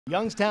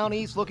Youngstown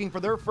East looking for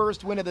their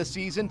first win of the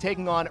season,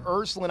 taking on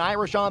Ursuline.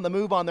 Irish on the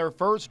move on their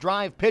first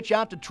drive. Pitch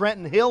out to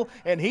Trenton Hill,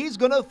 and he's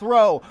going to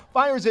throw.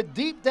 Fires it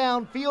deep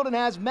downfield and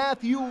has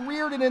Matthew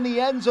Reardon in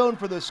the end zone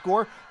for the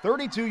score.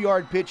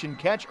 32-yard pitch and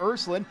catch.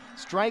 Ursuline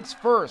strikes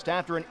first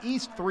after an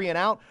East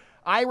 3-and-out.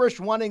 Irish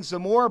wanting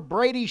some more.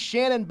 Brady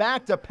Shannon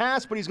back to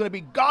pass, but he's going to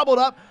be gobbled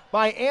up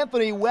by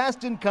Anthony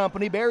West and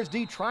company. Bears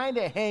D trying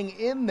to hang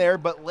in there,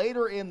 but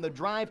later in the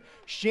drive,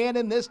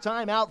 Shannon this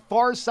time out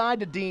far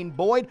side to Dean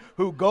Boyd,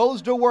 who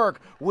goes to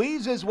work,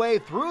 weaves his way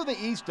through the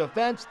East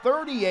defense,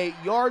 38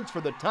 yards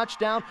for the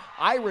touchdown.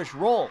 Irish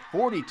roll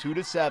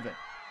 42-7.